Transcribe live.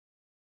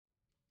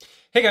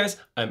Hey guys,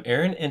 I'm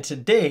Aaron, and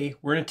today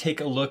we're going to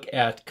take a look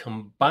at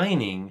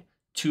combining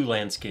two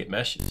landscape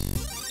meshes.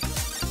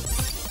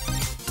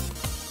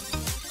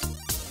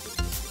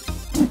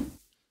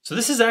 So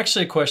this is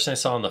actually a question I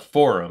saw on the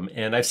forum,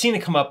 and I've seen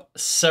it come up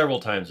several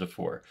times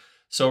before.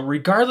 So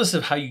regardless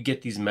of how you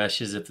get these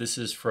meshes, if this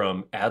is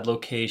from ad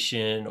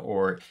location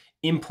or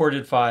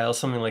imported files,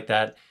 something like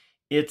that,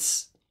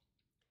 it's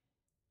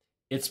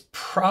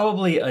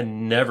probably a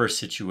never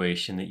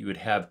situation that you would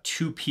have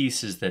two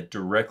pieces that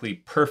directly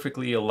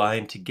perfectly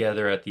align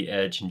together at the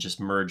edge and just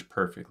merge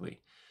perfectly.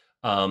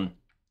 We're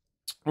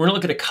gonna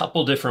look at a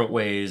couple different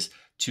ways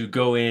to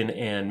go in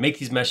and make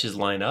these meshes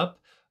line up,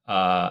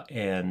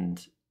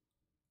 and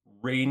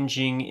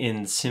ranging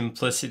in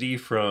simplicity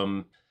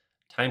from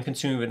time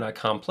consuming but not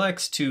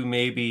complex to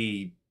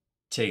maybe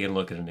taking a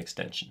look at an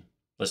extension.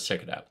 Let's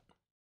check it out.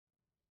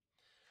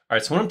 All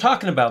right, so when I'm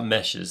talking about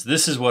meshes,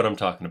 this is what I'm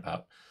talking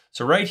about.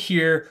 So right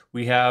here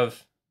we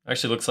have,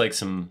 actually looks like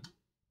some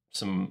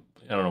I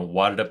don't know,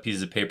 wadded up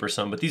pieces of paper or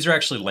something, but these are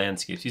actually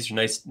landscapes. These are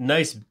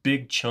nice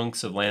big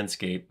chunks of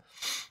landscape.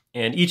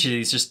 And each of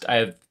these, I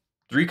have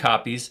 3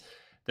 copies.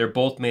 They're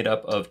both made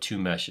up of 2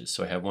 meshes.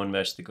 So I have one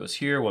mesh that goes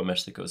here, one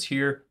mesh that goes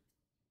here.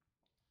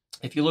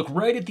 If you look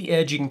right at the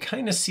edge, you can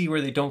kind of see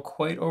where they don't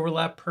quite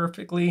overlap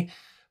perfectly,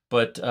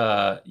 but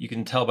you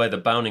can tell by the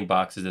bounding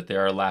boxes that they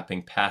are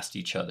lapping past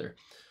each other.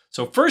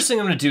 So first thing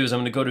I'm going to do is I'm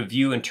going to go to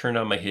view and turn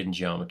on my hidden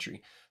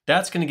geometry.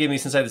 That's going to give me,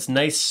 since I have this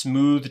nice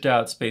smoothed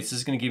out space, this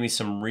is going to give me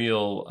some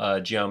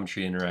real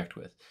geometry to interact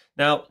with.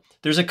 Now,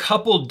 there's a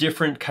couple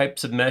different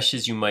types of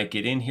meshes you might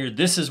get in here.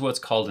 This is what's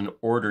called an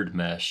ordered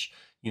mesh.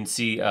 You can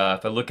see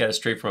if I look at it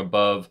straight from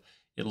above,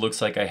 it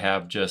looks like I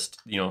have just,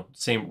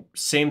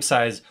 same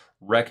size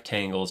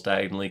rectangles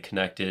diagonally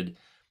connected,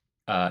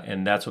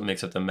 and that's what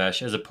makes up the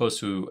mesh, as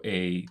opposed to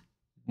a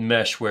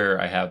mesh where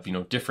I have,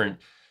 different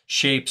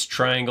shapes,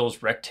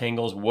 triangles,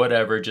 rectangles,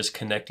 whatever, just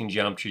connecting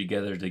geometry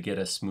together to get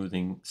a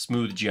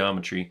smooth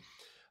geometry.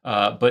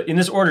 But in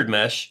this ordered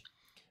mesh,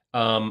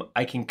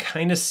 I can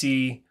kind of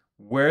see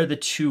where the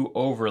two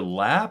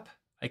overlap.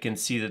 I can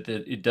see that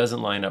it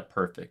doesn't line up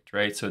perfect,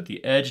 right? So at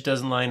the edge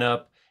doesn't line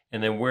up,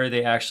 and then where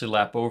they actually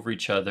lap over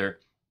each other,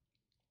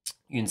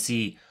 you can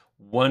see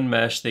one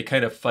mesh, they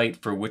kind of fight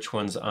for which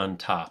one's on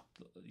top,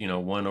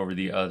 one over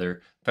the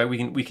other. In fact,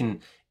 we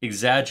can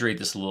exaggerate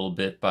this a little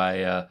bit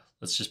by,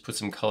 let's just put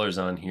some colors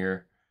on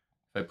here.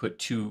 If I put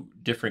 2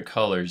 different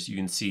colors, you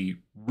can see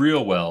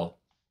real well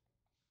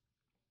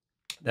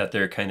that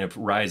they're kind of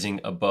rising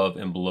above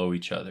and below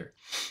each other.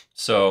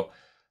 So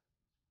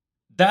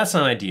that's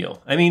not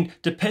ideal. I mean,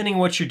 depending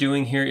what you're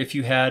doing here, if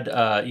you had,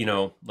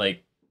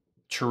 like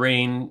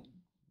terrain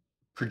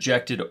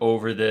projected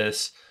over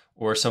this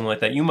or something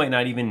like that, you might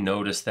not even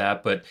notice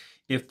that. But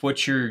if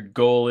what your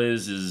goal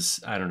is,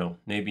 I don't know,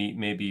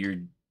 maybe you're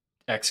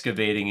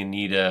excavating and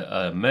need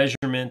a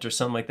measurement or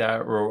something like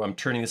that, or I'm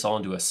turning this all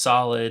into a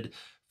solid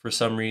for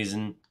some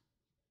reason,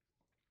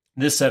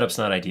 this setup's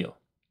not ideal.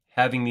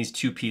 Having these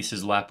 2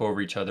 pieces lap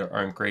over each other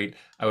aren't great.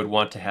 I would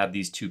want to have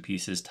these 2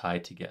 pieces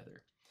tied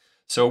together.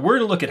 So we're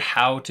going to look at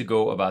how to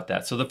go about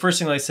that. So the first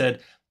thing, like I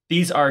said,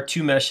 these are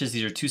 2 meshes.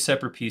 These are 2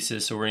 separate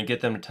pieces. So we're going to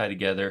get them to tie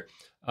together.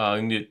 We're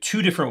going to do it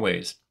 2 different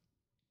ways.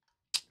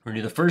 We're going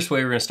to do the first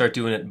way, we're going to start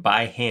doing it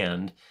by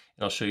hand.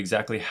 And I'll show you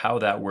exactly how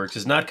that works.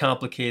 It's not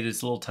complicated.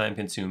 It's a little time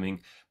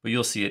consuming, but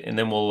you'll see it. And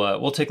then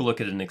we'll take a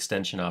look at an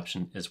extension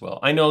option as well.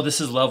 I know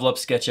this is Level Up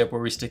SketchUp,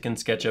 where we stick in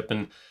SketchUp,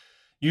 and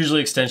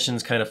usually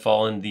extensions kind of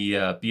fall in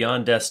the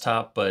beyond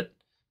desktop, but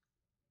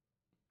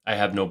I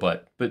have no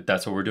but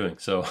that's what we're doing.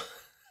 So,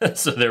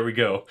 so there we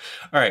go.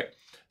 All right.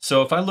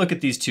 So if I look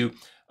at these 2,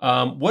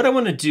 what I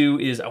want to do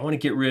is I want to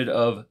get rid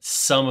of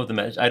some of the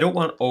mesh. I don't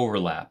want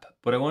overlap.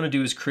 What I want to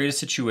do is create a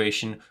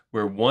situation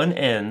where one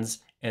ends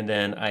and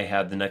then I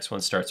have the next one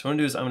start. So what I'm going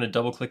to do is I'm going to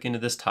double click into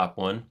this top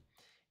one,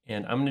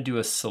 and I'm going to do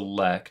a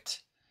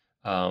select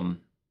that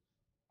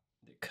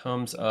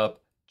comes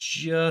up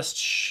just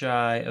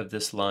shy of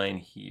this line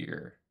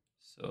here.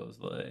 So it's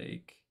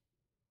like,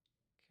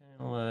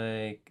 kind of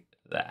like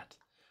that.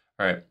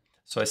 All right,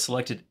 so I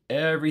selected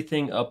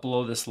everything up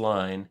below this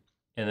line,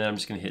 and then I'm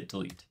just going to hit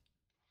delete.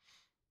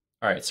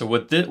 All right, so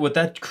what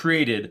that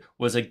created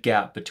was a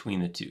gap between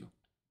the 2.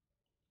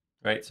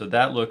 Right, so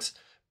that looks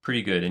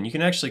pretty good, and you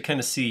can actually kind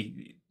of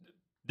see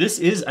this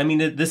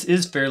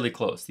is fairly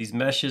close. These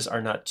meshes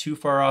are not too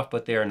far off,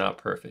 but they are not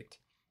perfect.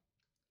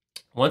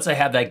 Once I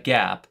have that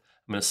gap,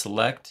 I'm going to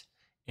select,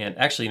 and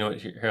actually, you know what?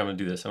 Here I'm going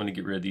to do this. I'm going to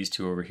get rid of these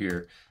 2 over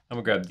here. I'm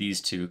going to grab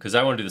these 2 because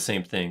I want to do the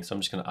same thing. So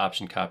I'm just going to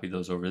option copy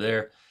those over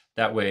there.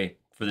 That way,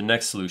 for the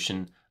next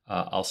solution,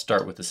 I'll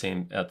start with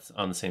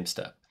on the same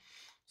step.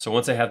 So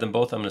once I have them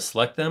both, I'm going to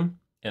select them,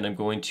 and I'm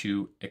going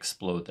to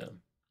explode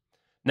them.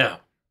 Now,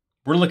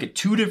 we're going to look at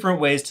 2 different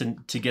ways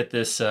to get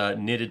this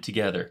knitted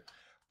together.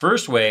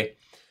 First way,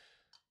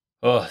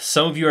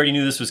 some of you already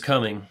knew this was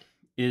coming,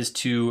 is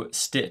to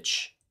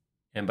stitch.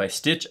 And by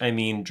stitch, I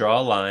mean draw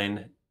a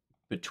line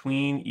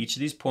between each of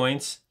these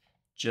points,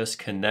 just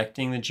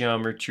connecting the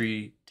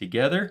geometry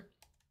together.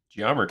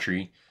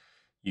 Geometry,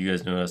 you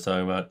guys know what I was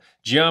talking about.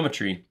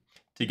 Geometry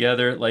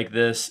together like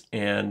this,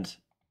 and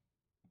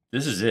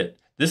this is it.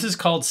 This is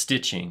called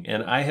stitching,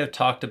 and I have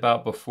talked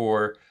about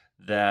before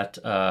that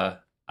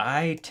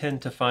I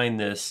tend to find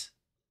this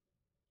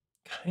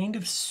kind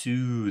of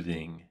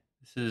soothing.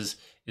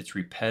 It's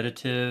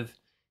repetitive,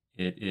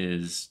 it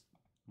is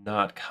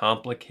not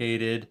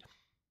complicated,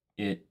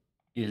 it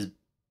is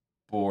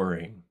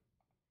boring.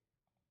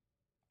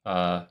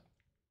 So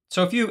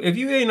if you're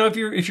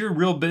a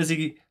real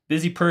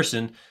busy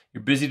person,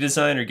 you're a busy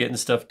designer getting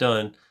stuff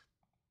done,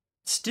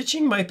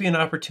 stitching might be an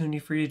opportunity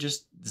for you to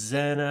just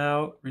zen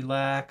out,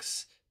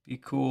 relax, be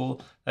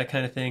cool, that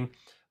kind of thing.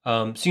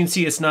 So you can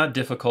see it's not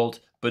difficult,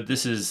 but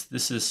this is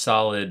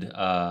solid.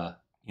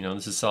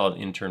 This is solid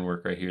intern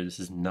work right here. This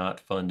is not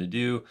fun to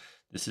do.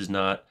 This is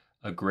not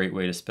a great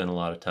way to spend a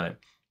lot of time.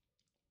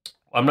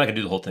 I'm not gonna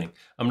do the whole thing.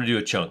 I'm gonna do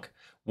a chunk.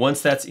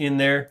 Once that's in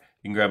there,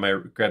 you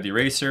can grab the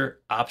eraser,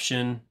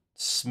 Option,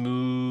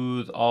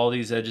 smooth all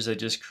these edges I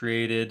just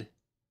created.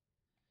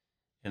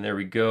 And there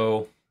we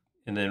go.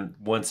 And then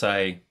once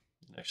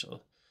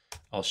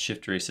I'll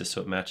shift erase this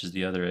so it matches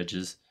the other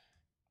edges.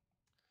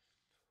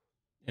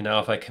 And now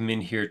if I come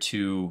in here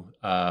to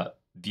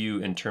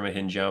view and turn my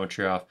hidden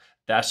geometry off,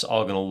 that's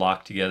all gonna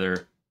lock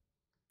together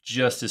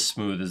just as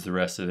smooth as the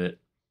rest of it.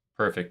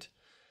 Perfect.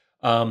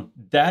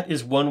 That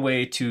is one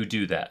way to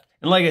do that.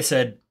 And like I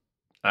said,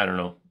 I don't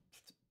know,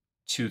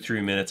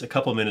 2-3 minutes, a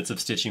couple minutes of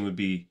stitching would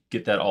be,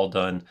 get that all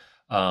done.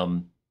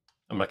 I'm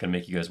not gonna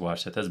make you guys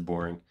watch that. That's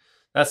boring.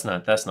 That's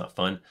not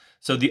fun.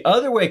 So the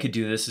other way I could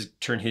do this is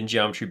turn hidden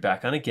geometry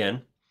back on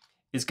again.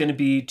 Is going to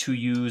be to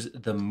use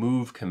the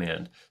move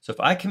command. So if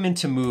I come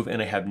into move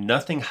and I have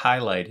nothing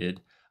highlighted,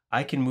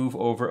 I can move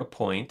over a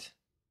point.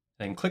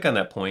 I can click on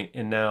that point,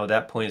 and now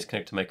that point is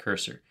connected to my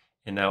cursor.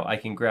 And now I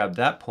can grab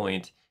that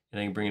point and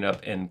I can bring it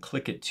up and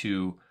click it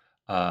to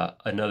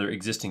another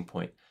existing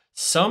point.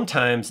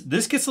 Sometimes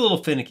this gets a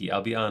little finicky,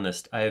 I'll be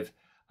honest. I've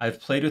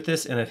played with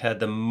this and I've had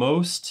the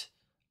most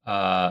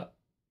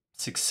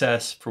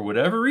success for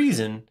whatever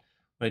reason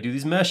when I do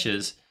these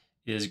meshes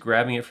is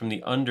grabbing it from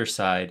the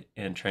underside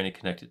and trying to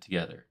connect it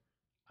together.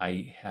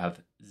 I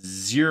have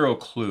zero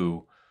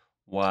clue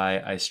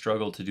why I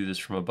struggle to do this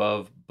from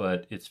above,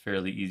 but it's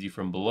fairly easy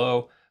from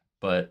below,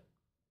 but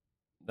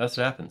that's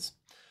what happens.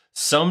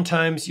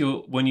 Sometimes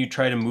when you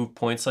try to move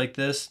points like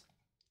this,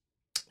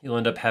 you'll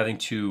end up having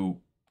to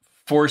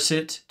force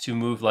it to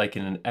move like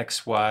in an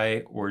X,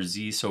 Y, or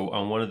Z. So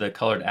on one of the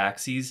colored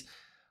axes,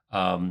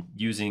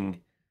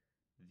 using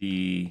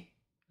the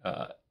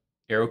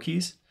arrow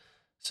keys.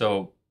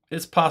 So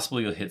it's possible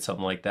you'll hit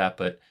something like that,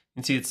 but you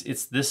can see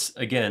it's this,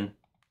 again,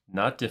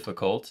 not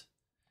difficult,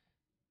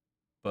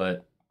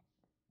 but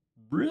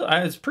really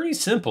it's pretty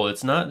simple.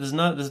 There's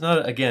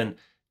not again,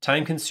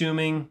 time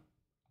consuming,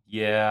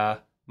 yeah,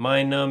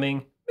 mind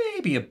numbing,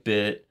 maybe a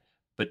bit,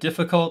 but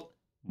difficult,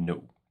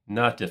 no,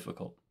 not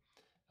difficult.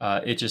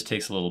 It just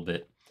takes a little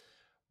bit.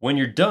 When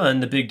you're done,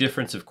 the big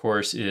difference, of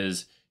course,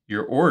 is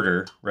your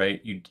order,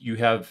 right? You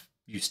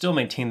still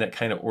maintain that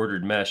kind of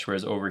ordered mesh,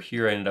 whereas over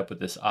here I ended up with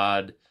this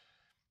odd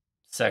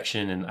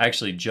section, and I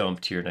actually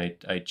jumped here and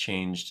I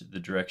changed the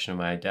direction of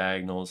my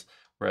diagonals,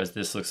 whereas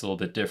this looks a little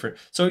bit different.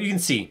 So you can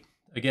see,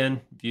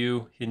 again,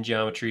 view, hidden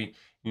geometry,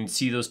 you can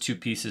see those two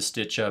pieces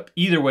stitch up.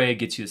 Either way, it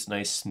gets you this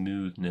nice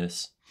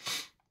smoothness.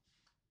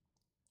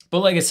 But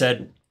like I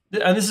said,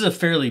 and this is a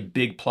fairly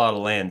big plot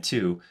of land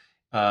too,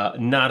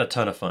 not a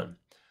ton of fun.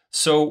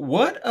 So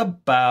what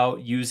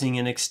about using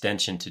an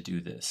extension to do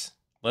this?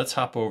 Let's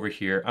hop over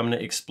here. I'm gonna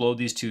explode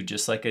these two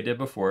just like I did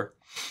before.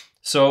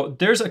 So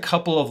there's a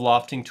couple of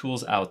lofting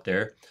tools out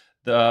there.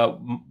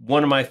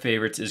 One of my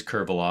favorites is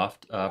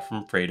Curviloft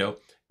from Fredo.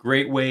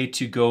 Great way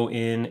to go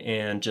in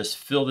and just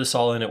fill this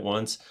all in at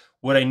once.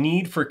 What I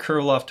need for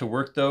Curviloft to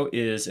work though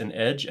is an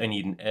edge. I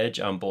need an edge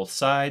on both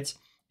sides,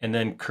 and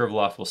then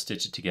Curviloft will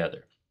stitch it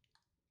together.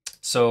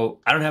 So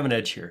I don't have an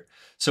edge here.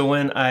 So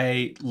when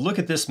I look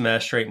at this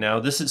mesh right now,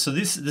 this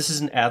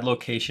is an add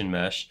location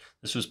mesh.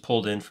 This was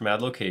pulled in from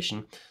add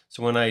location.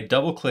 So when I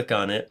double click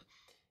on it,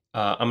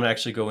 I'm gonna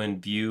actually go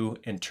in view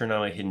and turn on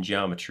my hidden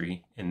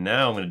geometry. And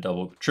now I'm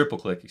gonna triple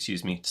click,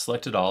 excuse me,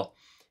 select it all.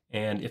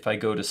 And if I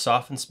go to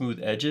soften smooth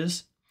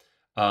edges,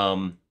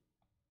 I'm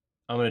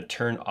gonna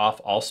turn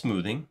off all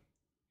smoothing.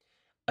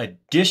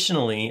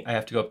 Additionally, I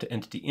have to go up to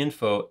entity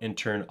info and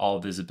turn all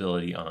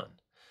visibility on.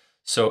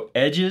 So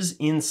edges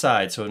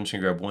inside, so I'm just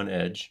gonna grab one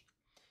edge.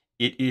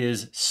 It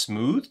is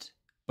smoothed,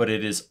 but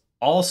it is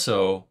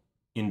also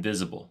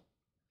invisible.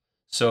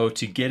 So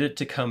to get it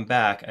to come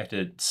back, I have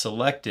to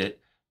select it,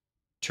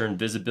 turn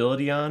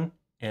visibility on,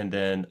 and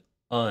then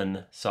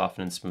unsoften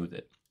and smooth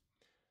it.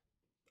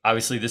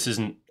 Obviously this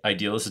isn't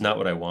ideal, this is not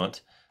what I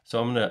want. So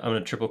I'm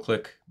gonna triple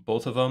click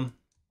both of them.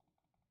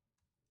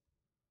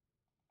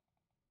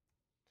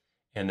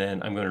 And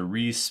then I'm gonna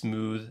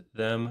re-smooth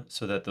them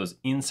so that those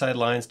inside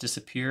lines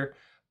disappear,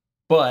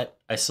 but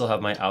I still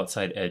have my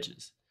outside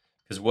edges.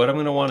 Because what I'm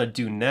gonna wanna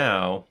do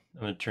now,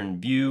 I'm gonna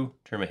turn view,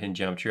 turn my hidden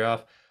geometry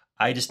off.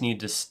 I just need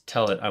to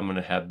tell it I'm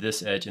gonna have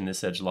this edge and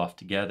this edge loft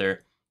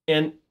together.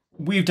 And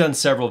We've done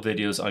several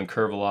videos on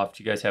Curve-A-Loft. If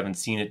you guys haven't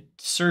seen it,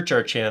 search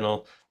our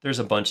channel. There's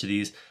a bunch of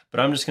these, but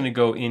I'm just gonna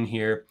go in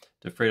here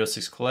to Fredo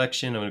 6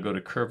 Collection. I'm gonna go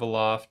to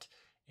Curve-A-Loft,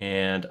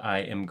 and I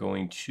am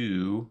going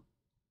to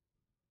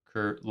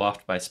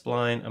loft by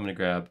spline. I'm gonna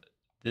grab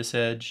this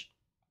edge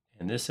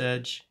and this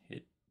edge,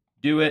 hit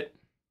do it.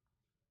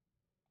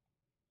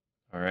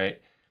 All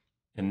right,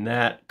 and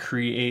that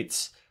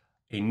creates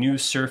a new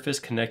surface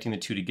connecting the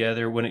two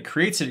together. When it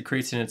creates it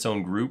creates it in its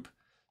own group.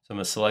 So I'm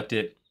gonna select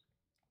it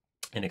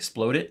and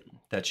explode it.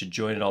 That should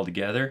join it all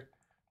together.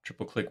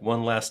 Triple click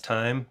one last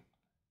time,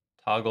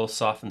 toggle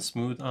soften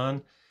smooth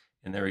on,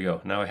 and there we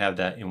go. Now I have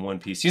that in one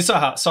piece. You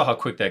saw how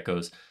quick that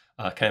goes.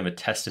 Kind of a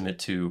testament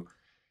to,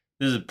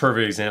 this is a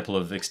perfect example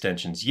of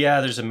extensions.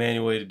 Yeah, there's a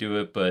manual way to do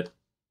it, but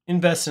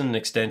invest in an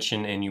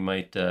extension and you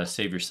might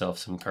save yourself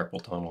some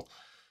carpal tunnel.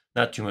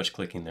 Not too much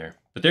clicking there.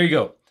 But there you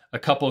go. A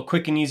couple of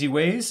quick and easy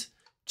ways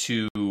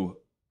to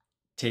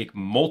take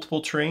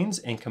multiple trains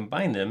and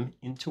combine them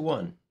into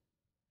one.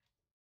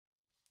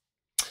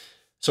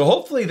 So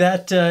hopefully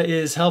that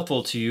is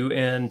helpful to you.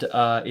 And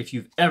if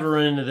you've ever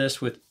run into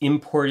this with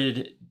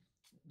imported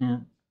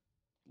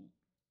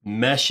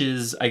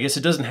meshes, I guess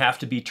it doesn't have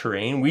to be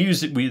terrain. We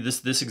use it.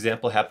 This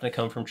example happened to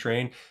come from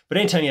terrain, but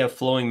anytime you have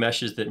flowing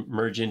meshes that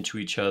merge into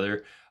each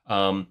other,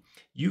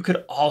 you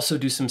could also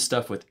do some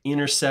stuff with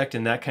intersect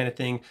and that kind of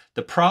thing.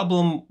 The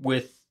problem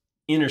with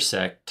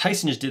intersect,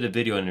 Tyson just did a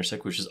video on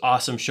intersect, which is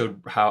awesome,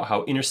 showed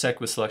how intersect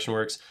with selection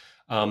works.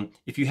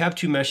 If you have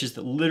two meshes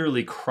that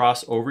literally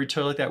cross over each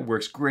other like that,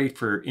 works great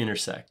for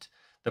intersect.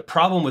 The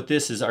problem with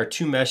this is our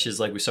two meshes,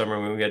 like we saw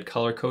when we had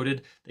color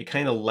coded, they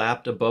kind of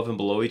lapped above and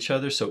below each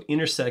other. So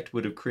intersect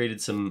would have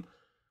created some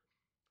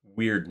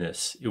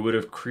weirdness. It would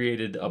have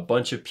created a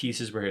bunch of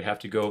pieces where I'd have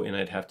to go and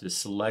I'd have to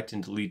select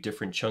and delete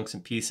different chunks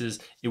and pieces.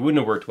 It wouldn't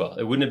have worked well.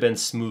 It wouldn't have been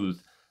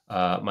smooth.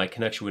 My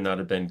connection would not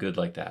have been good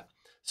like that.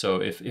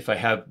 So if I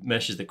have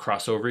meshes that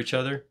cross over each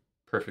other,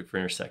 perfect for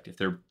intersect. If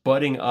they're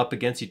butting up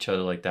against each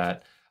other like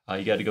that,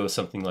 you got to go with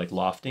something like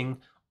lofting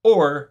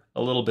or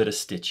a little bit of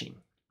stitching.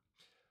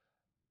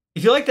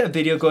 If you like that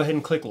video, go ahead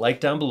and click like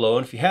down below.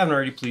 And if you haven't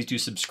already, please do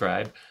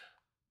subscribe.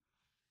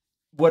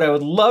 What I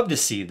would love to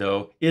see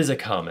though is a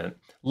comment.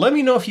 Let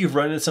me know if you've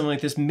run into something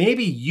like this.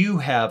 Maybe you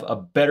have a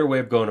better way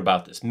of going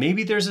about this.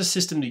 Maybe there's a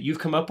system that you've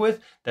come up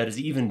with that is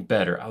even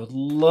better. I would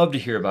love to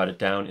hear about it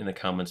down in the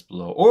comments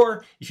below.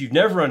 Or if you've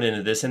never run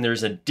into this and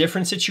there's a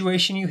different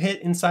situation you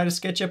hit inside of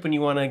SketchUp and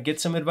you want to get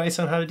some advice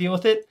on how to deal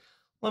with it,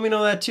 let me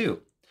know that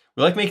too.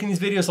 We like making these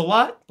videos a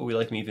lot, but we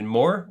like them even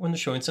more when they're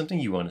showing something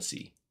you want to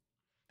see.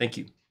 Thank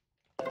you.